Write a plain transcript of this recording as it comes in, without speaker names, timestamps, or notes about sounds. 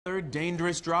Third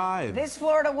dangerous drive. This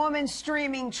Florida woman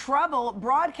streaming trouble,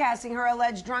 broadcasting her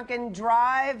alleged drunken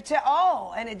drive to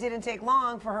all, and it didn't take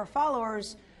long for her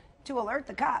followers to alert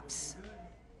the cops.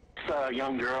 This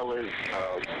young girl is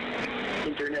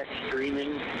internet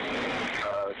streaming.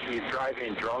 She's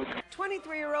driving drunk.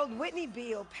 23-year-old Whitney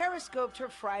Beall periscoped her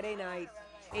Friday night.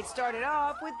 It started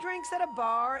off with drinks at a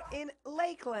bar in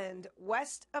Lakeland,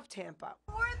 west of Tampa.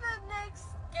 Where the next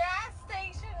gas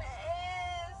station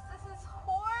is. This is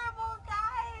horrible,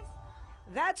 guys.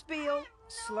 That's Beall,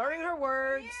 slurring her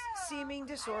words, seeming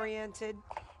disoriented,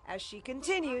 as she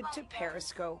continued to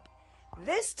periscope.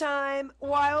 This time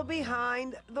while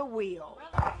behind the wheel.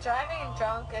 Driving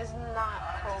drunk is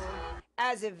not cool.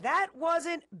 As if that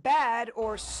wasn't bad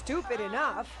or stupid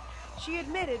enough, she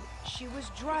admitted she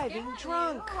was driving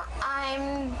drunk.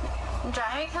 I'm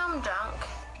driving home drunk.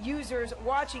 Users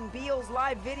watching Beall's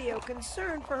live video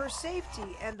concerned for her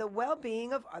safety and the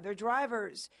well-being of other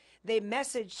drivers. They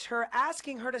messaged her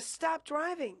asking her to stop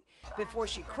driving before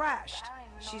she crashed.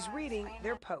 She's reading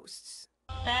their posts.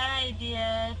 Bad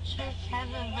idea. Church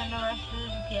hasn't been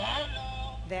arrested yet.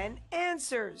 Then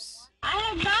answers. I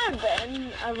have not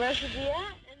been arrested yet.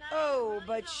 Oh,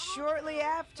 but shortly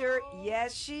after,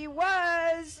 yes, she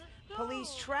was.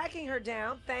 Police tracking her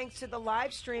down thanks to the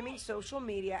live streaming social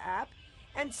media app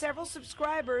and several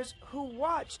subscribers who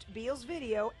watched Beall's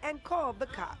video and called the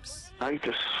cops. I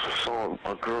just saw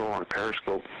a girl on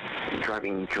Periscope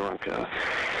driving drunk.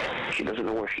 She doesn't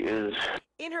know where she is.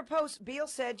 In her post, Beall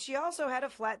said she also had a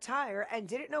flat tire and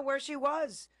didn't know where she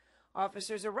was.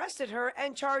 Officers arrested her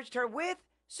and charged her with,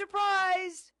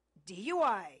 surprise,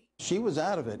 DUI. She was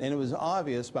out of it, and it was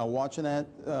obvious by watching that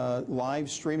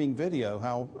live streaming video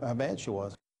how bad she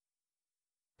was.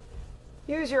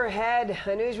 Use your head.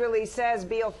 A news release says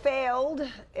Beall failed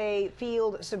a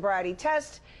field sobriety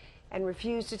test and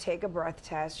refused to take a breath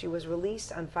test. She was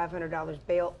released on $500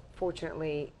 bail.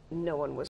 Fortunately, no one was